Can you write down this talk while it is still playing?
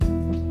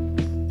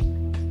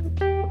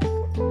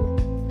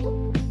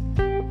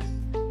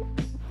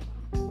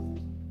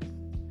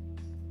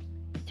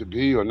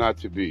be or not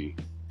to be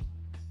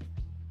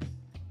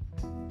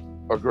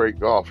a great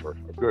golfer,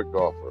 a good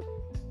golfer.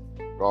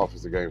 Golf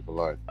is a game for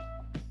life.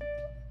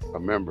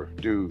 Remember,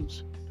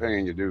 dues,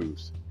 paying your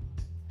dues.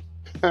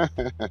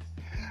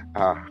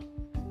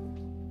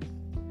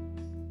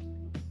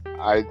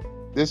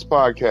 This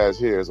podcast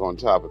here is on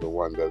top of the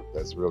one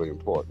that's really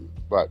important.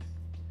 But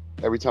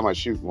every time I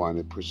shoot one,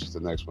 it pushes the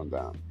next one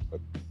down.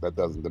 But that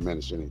doesn't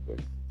diminish anything.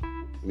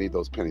 We need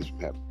those pennies from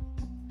heaven.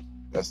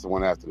 That's the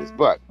one after this.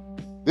 But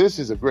this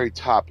is a great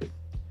topic.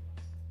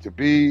 To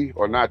be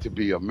or not to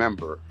be a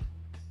member,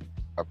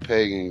 a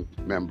paying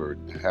member,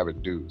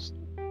 having dues.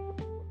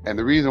 And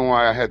the reason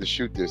why I had to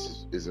shoot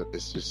this is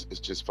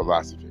it's just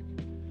philosophy.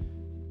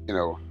 You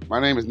know, my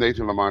name is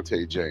Nathan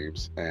Lamonte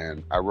James,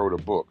 and I wrote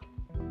a book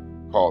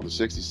called The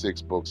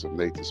 66 Books of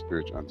Nathan's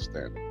Spiritual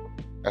Understanding.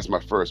 That's my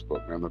first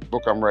book. And the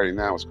book I'm writing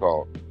now is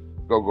called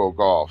Go Go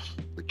Golf,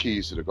 The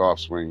Keys to the Golf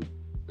Swing,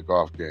 the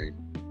Golf Game,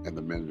 and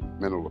the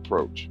Mental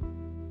Approach.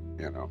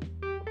 You know,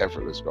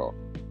 effortless golf.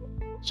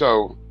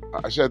 So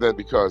I said that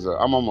because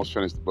I'm almost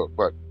finished the book,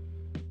 but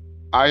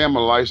I am a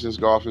licensed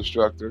golf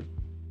instructor.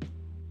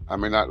 I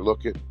may not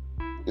look it,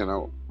 you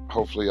know,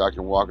 hopefully I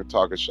can walk it,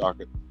 talk it, shock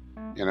it.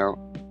 You know,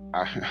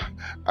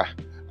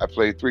 I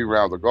played 3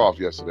 rounds of golf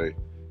yesterday,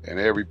 and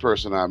every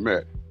person I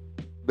met,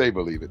 they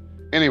believe it.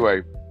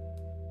 Anyway,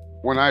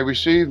 when I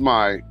received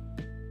my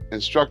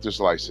instructor's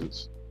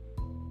license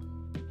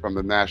from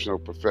the National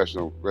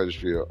Professional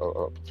Registry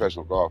of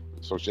Professional Golf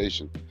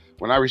Association,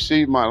 when I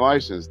received my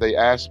license, they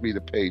asked me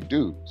to pay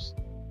dues,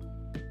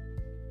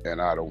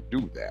 and I don't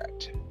do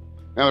that.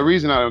 Now, the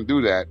reason I don't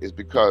do that is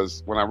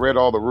because when I read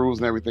all the rules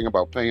and everything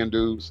about paying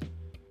dues,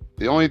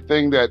 the only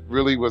thing that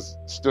really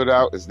stood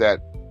out is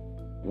that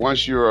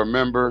once you're a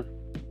member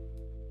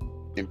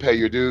and pay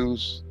your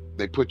dues,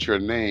 they put your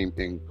name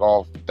in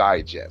Golf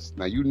Digest.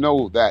 Now, you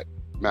know that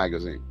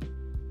magazine.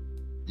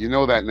 You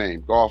know that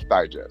name, Golf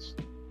Digest.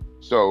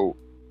 So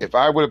if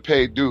I would have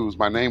paid dues,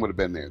 my name would have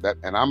been there.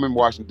 And I'm in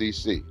Washington,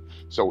 D.C.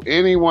 So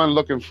anyone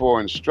looking for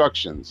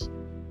instructions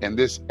in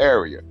this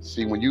area,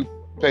 see, when you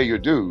pay your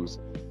dues,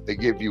 they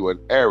give you an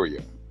area,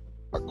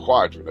 a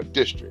quadrant, a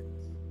district,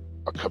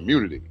 a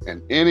community.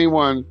 And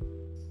anyone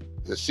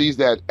that sees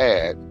that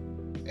ad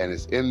and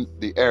is in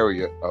the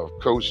area of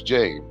Coach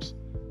James,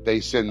 they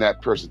send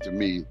that person to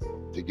me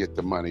to get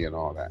the money and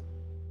all that.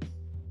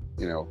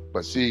 You know,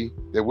 but see,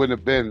 there wouldn't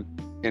have been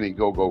any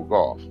Go Go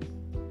Golf,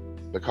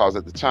 because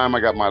at the time I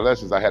got my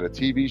lessons, I had a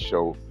TV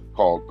show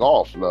called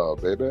Golf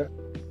Love, baby.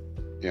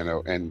 You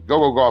know, and Go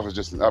Go Golf is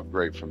just an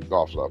upgrade from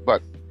Golf Love.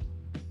 But,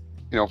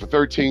 you know, for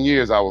 13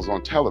 years I was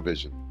on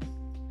television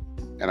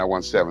and I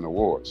won 7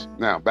 awards.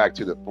 Now, back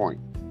to the point.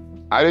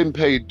 I didn't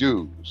pay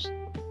dues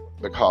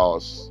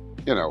because,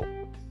 you know,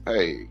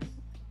 hey,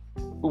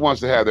 who wants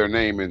to have their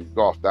name in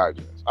Golf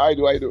Digest? I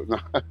do.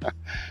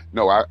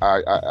 No,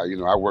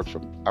 I work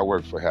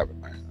for heaven,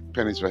 man.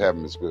 Pennies for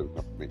heaven is good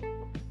enough for me.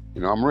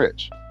 You know, I'm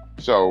rich.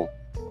 So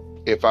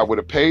if I would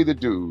have paid the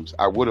dues,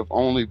 I would have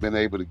only been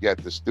able to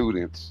get the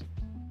students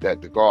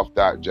that the Golf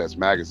Digest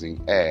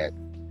magazine ad,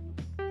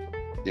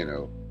 you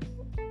know,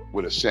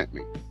 would have sent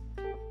me.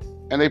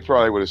 And they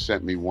probably would have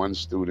sent me 1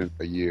 student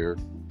a year,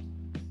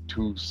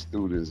 2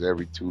 students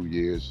every 2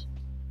 years.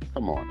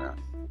 Come on now.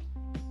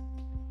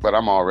 But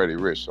I'm already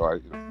rich,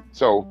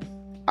 so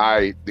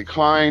I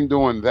declined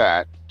doing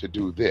that to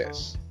do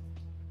this.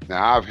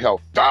 Now, I've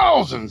helped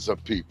thousands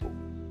of people,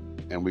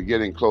 and we're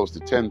getting close to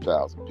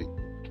 10,000 people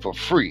for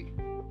free,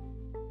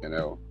 you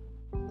know.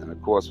 And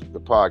of course, the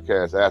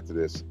podcast after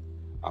this,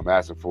 I'm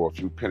asking for a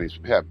few pennies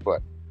from heaven.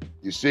 But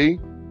you see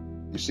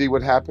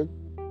what happened?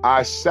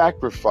 I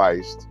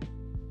sacrificed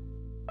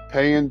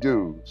paying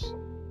dues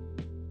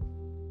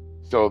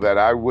so that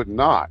I would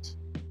not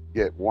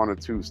get 1 or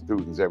 2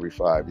 students every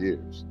 5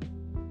 years,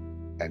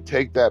 and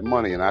take that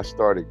money. And I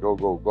started Go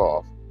Go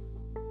Golf,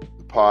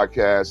 the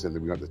podcast, and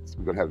then we're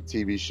gonna have a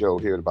TV show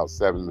here in about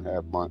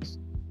 7.5 months.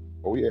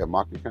 Oh yeah,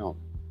 mark your calendar.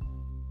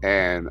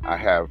 And I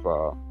have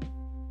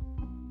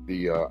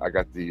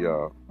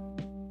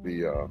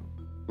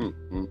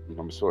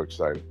I'm so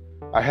excited.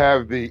 I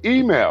have the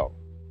email,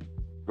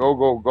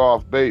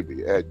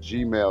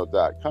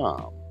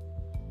 gogogolfbaby@gmail.com.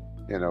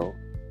 You know,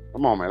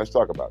 come on, man, let's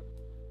talk about it.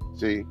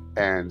 See,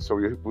 and so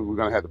we're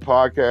going to have the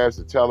podcast,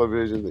 the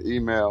television, the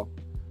email,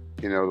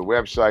 you know, the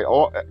website.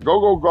 Go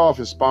Go Golf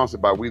is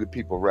sponsored by We the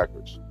People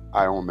Records.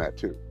 I own that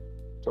too.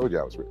 Told you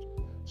I was rich.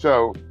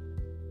 So,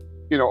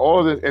 you know, all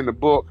of this in the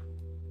book,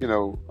 you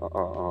know,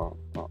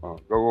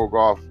 Go Go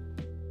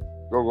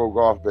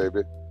Golf,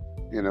 baby.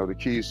 You know, the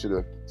keys to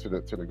the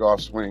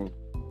golf swing,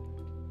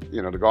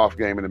 you know, the golf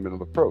game and the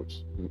mental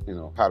approach. You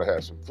know, how to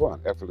have some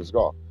fun, effortless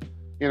golf.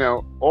 You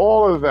know,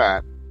 all of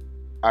that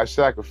I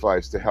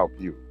sacrificed to help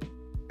you.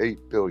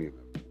 8 billion.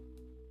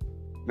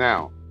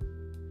 Now,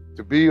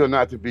 to be or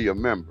not to be a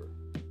member,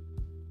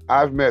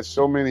 I've met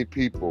so many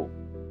people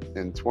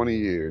in 20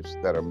 years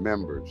that are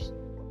members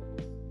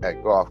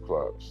at golf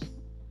clubs.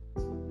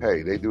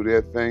 Hey, they do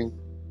their thing,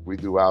 we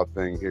do our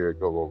thing here at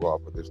Go Go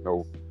Golf, but there's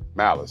no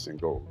malice in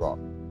Go Go Golf.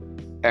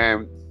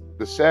 And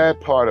the sad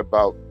part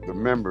about the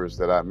members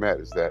that I met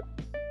is that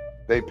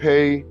they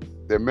pay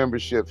their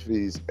membership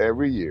fees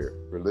every year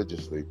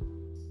religiously.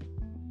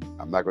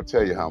 I'm not going to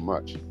tell you how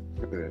much.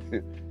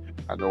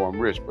 I know I'm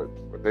rich, but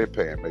what they're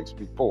paying makes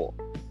me poor.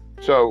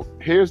 So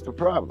here's the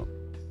problem.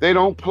 They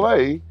don't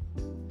play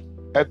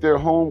at their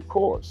home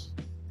course.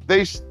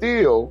 They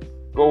still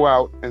go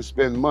out and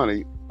spend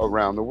money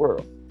around the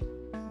world.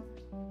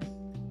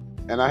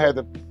 And I had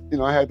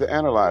to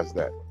analyze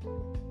that.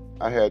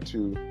 I had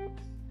to,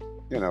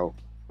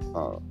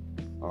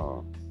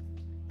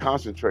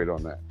 concentrate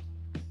on that.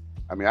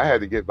 I mean, I had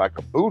to get like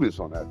a Buddhist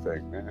on that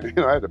thing, man.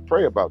 I had to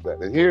pray about that.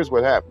 And here's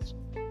what happens.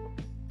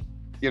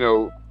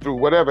 Through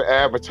whatever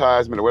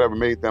advertisement or whatever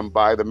made them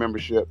buy the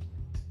membership,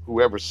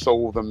 whoever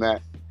sold them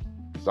that,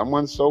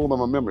 someone sold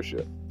them a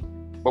membership.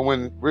 But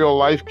when real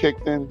life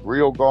kicked in,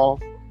 real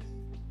golf,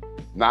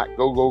 not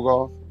go-go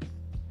golf,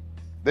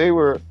 they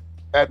were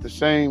at the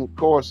same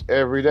course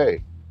every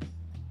day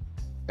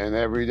and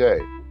every day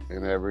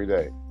and every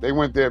day. They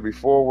went there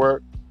before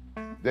work,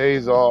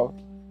 days off,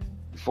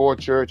 before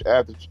church,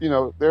 after,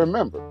 they're a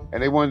member.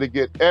 And they wanted to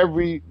get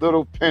every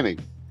little penny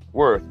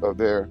worth of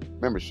their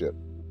membership.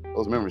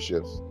 Those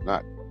memberships,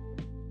 not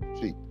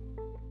cheap.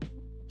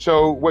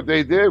 So what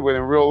they did in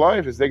real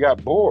life is they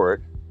got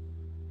bored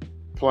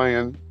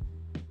playing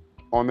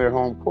on their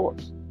home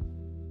course.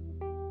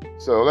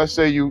 So let's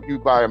say you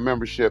buy a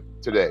membership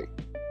today,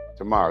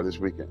 tomorrow, this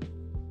weekend,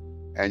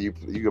 and you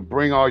can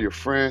bring all your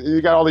friends.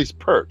 You got all these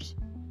perks,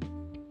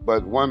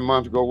 but 1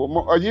 month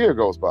a year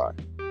goes by,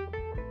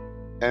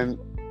 and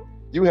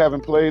you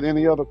haven't played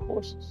any other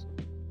courses.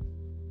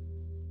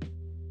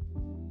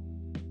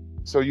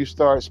 So you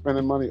start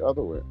spending money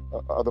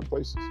other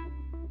places.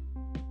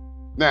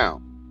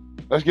 Now,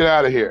 let's get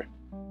out of here.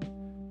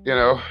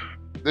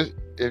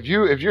 If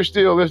you're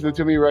still listening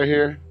to me right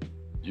here,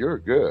 you're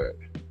good,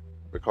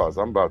 because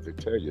I'm about to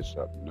tell you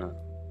something now.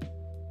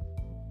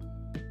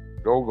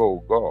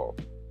 Go-Go Golf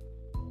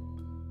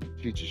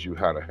teaches you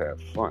how to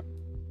have fun,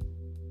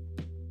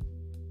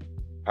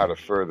 how to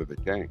further the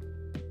game.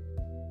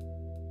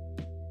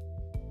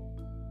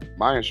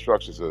 My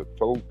instructions are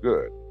so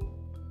good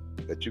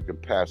that you can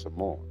pass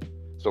them on.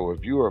 So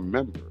if you're a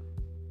member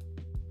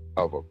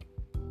of a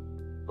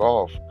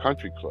golf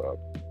country club,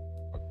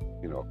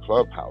 a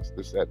clubhouse,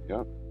 this, that, and the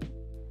other,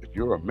 if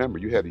you're a member,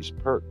 you have these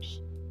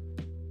perks,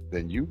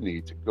 then you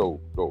need to go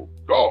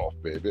golf,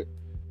 baby,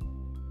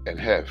 and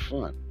have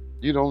fun.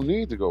 You don't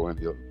need to go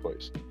any other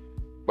place.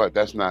 But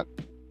that's not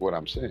what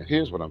I'm saying.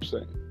 Here's what I'm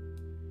saying.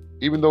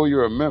 Even though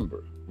you're a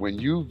member, when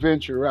you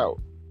venture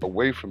out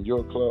away from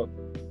your club,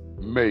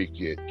 make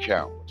it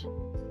count.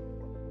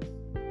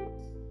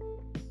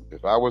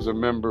 If I was a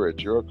member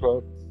at your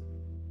club,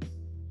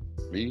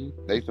 me,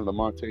 Nathan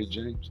Lamonte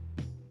James,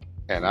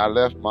 and I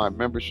left my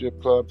membership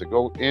club to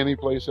go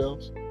anyplace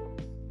else,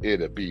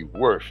 it'd be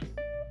worth it.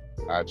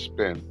 I'd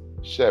spend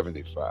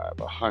 $75,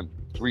 $100,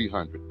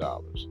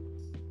 $300.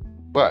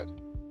 But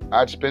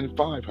I'd spend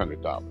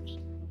 $500,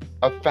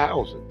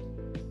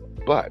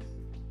 $1,000. But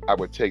I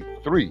would take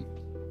three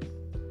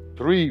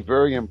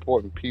very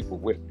important people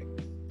with me,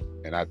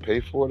 and I'd pay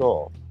for it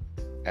all.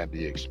 And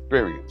the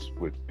experience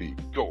would be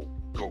go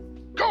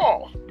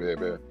golf,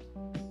 baby.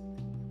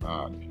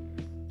 To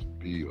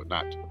be or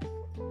not to.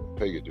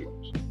 Pay your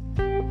dues.